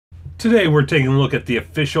Today we're taking a look at the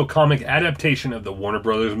official comic adaptation of the Warner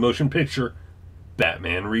Brothers motion picture,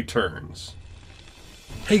 Batman Returns.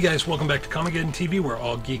 Hey guys, welcome back to Comicgeddon TV, where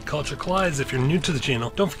all geek culture collides. If you're new to the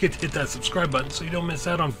channel, don't forget to hit that subscribe button so you don't miss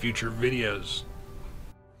out on future videos.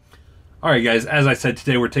 Alright guys, as I said,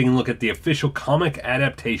 today we're taking a look at the official comic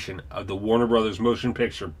adaptation of the Warner Brothers motion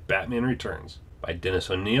picture, Batman Returns, by Dennis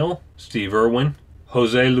O'Neil, Steve Irwin,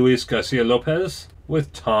 Jose Luis Garcia Lopez,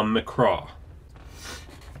 with Tom McCraw.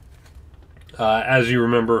 As you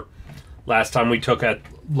remember, last time we took a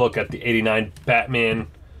look at the '89 Batman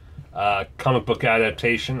comic book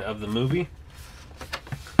adaptation of the movie.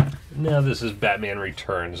 Now this is Batman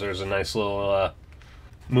Returns. There's a nice little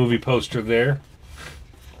movie poster there.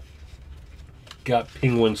 Got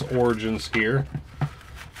Penguin's origins here.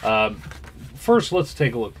 First, let's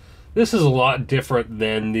take a look. This is a lot different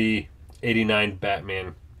than the '89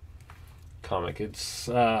 Batman comic. It's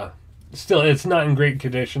it's not in great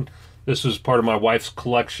condition. This was part of my wife's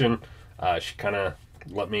collection. She kind of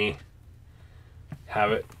let me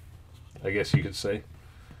have it, I guess you could say.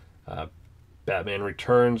 Batman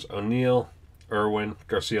Returns, O'Neil, Irwin,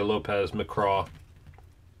 Garcia Lopez, McCraw,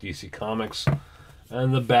 DC Comics.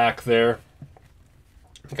 And the back there,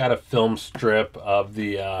 got a film strip of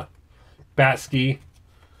the Batski,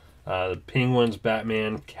 the Penguins,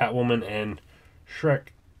 Batman, Catwoman, and Shrek.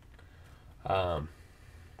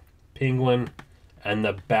 Penguin and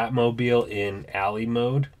the Batmobile in alley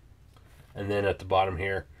mode. And then at the bottom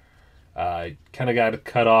here, kind of got a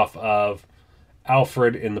cut off of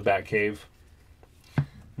Alfred in the Batcave.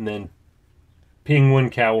 And then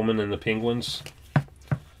Penguin, Catwoman, and the Penguins.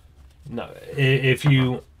 Now, if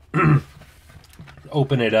you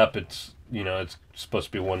open it up, it's supposed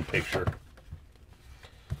to be one picture.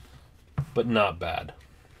 But not bad.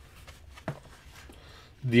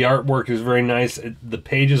 The artwork is very nice. The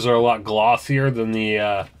pages are a lot glossier than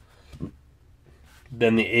the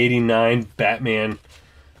 '89 Batman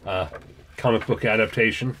comic book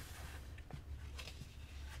adaptation.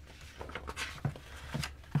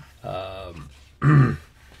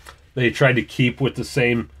 They tried to keep with the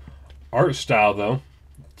same art style, though,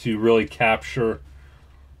 to really capture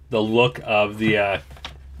the look of the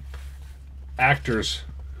actors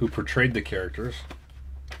who portrayed the characters.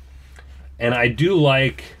 And I do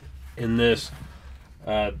like in this,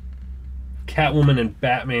 Catwoman and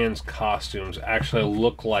Batman's costumes actually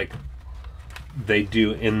look like they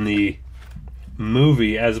do in the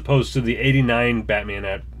movie, as opposed to the '89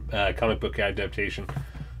 Batman comic book adaptation,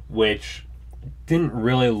 which didn't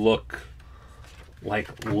really look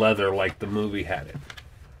like leather like the movie had it.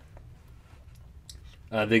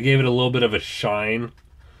 They gave it a little bit of a shine.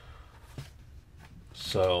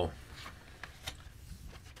 So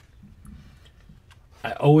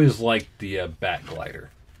I always liked the Bat Glider.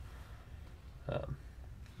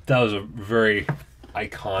 That was a very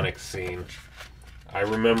iconic scene. I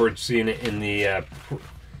remembered seeing it in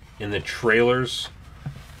the trailers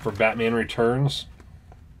for Batman Returns,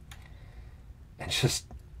 and just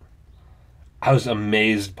I was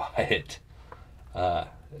amazed by it.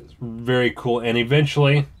 It's very cool, and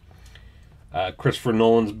eventually, Christopher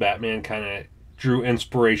Nolan's Batman kind of drew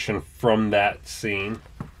inspiration from that scene.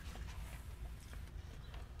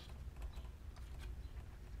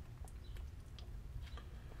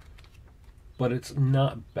 But it's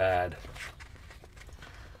not bad.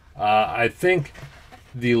 I think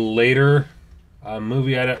the later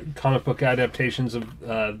comic book adaptations of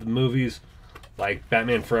the movies, like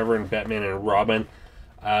Batman Forever and Batman and Robin,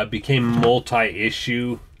 became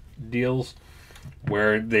multi-issue deals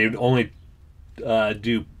where they'd only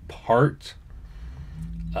do part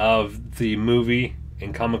of the movie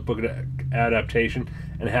and comic book adaptation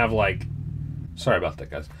and have sorry about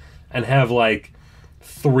that, guys, and have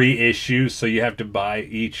 3 issues, so you have to buy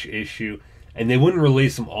each issue, and they wouldn't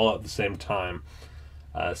release them all at the same time,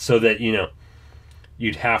 so that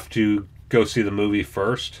you'd have to go see the movie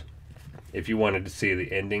first if you wanted to see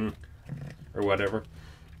the ending or whatever.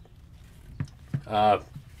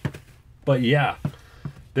 But yeah,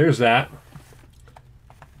 there's that,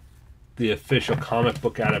 the official comic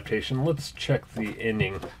book adaptation. Let's check the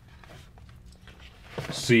ending,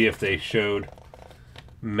 see if they showed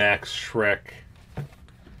Max Shrek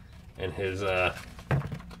and his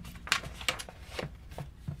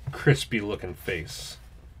crispy looking face.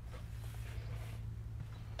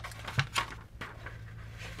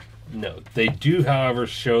 No, they do, however,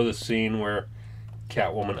 show the scene where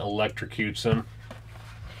Catwoman electrocutes him.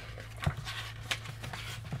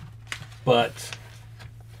 But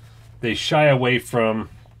they shy away from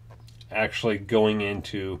actually going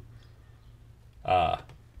into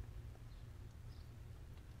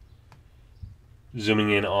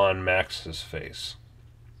zooming in on Max's face.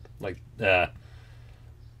 Like the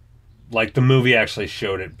movie actually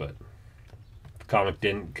showed it, but the comic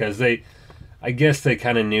didn't, because I guess they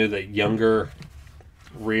kind of knew that younger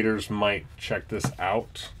readers might check this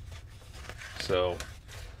out. So,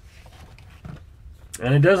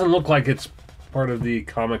 and it doesn't look like it's part of the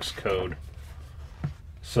comics code.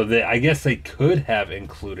 So I guess they could have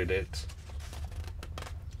included it,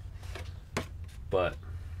 but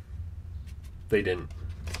they didn't.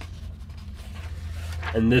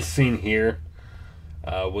 And this scene here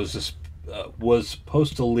was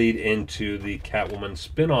supposed to lead into the Catwoman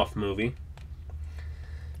spin-off movie.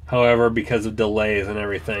 However, because of delays and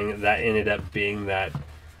everything, that ended up being that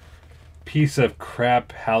piece of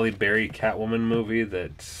crap Halle Berry Catwoman movie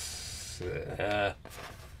that's...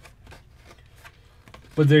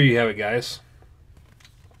 But there you have it, guys.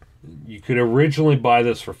 You could originally buy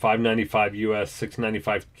this for $5.95 US,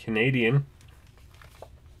 $6.95 Canadian.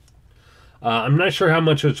 I'm not sure how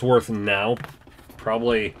much it's worth now.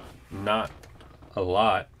 Probably not a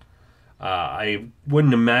lot. I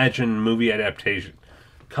wouldn't imagine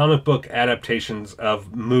comic book adaptations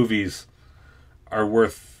of movies are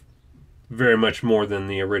worth very much more than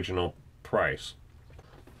the original price.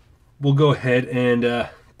 We'll go ahead and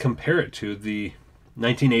compare it to the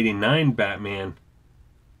 1989 Batman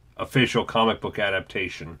official comic book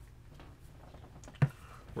adaptation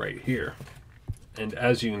right here. And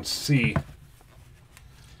as you can see,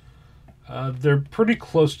 they're pretty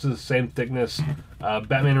close to the same thickness.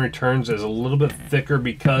 Batman Returns is a little bit thicker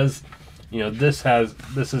because, you know, this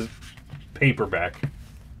is paperback.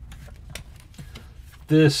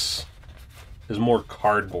 This is more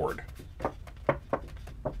cardboard.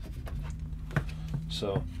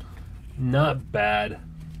 So, not bad.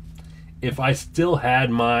 If I still had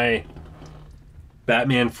my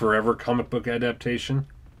Batman Forever comic book adaptation,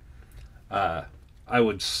 I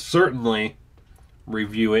would certainly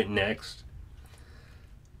review it next.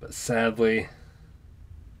 But sadly,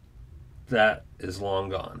 that is long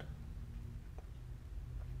gone.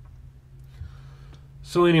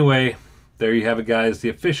 So anyway, there you have it, guys. The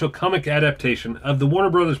official comic adaptation of the Warner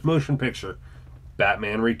Brothers motion picture,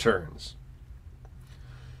 Batman Returns.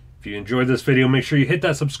 If you enjoyed this video, make sure you hit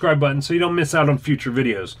that subscribe button so you don't miss out on future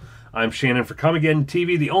videos. I'm Shannon for Comicgeddon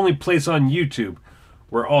TV, the only place on YouTube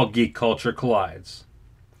where all geek culture collides.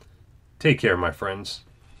 Take care, my friends.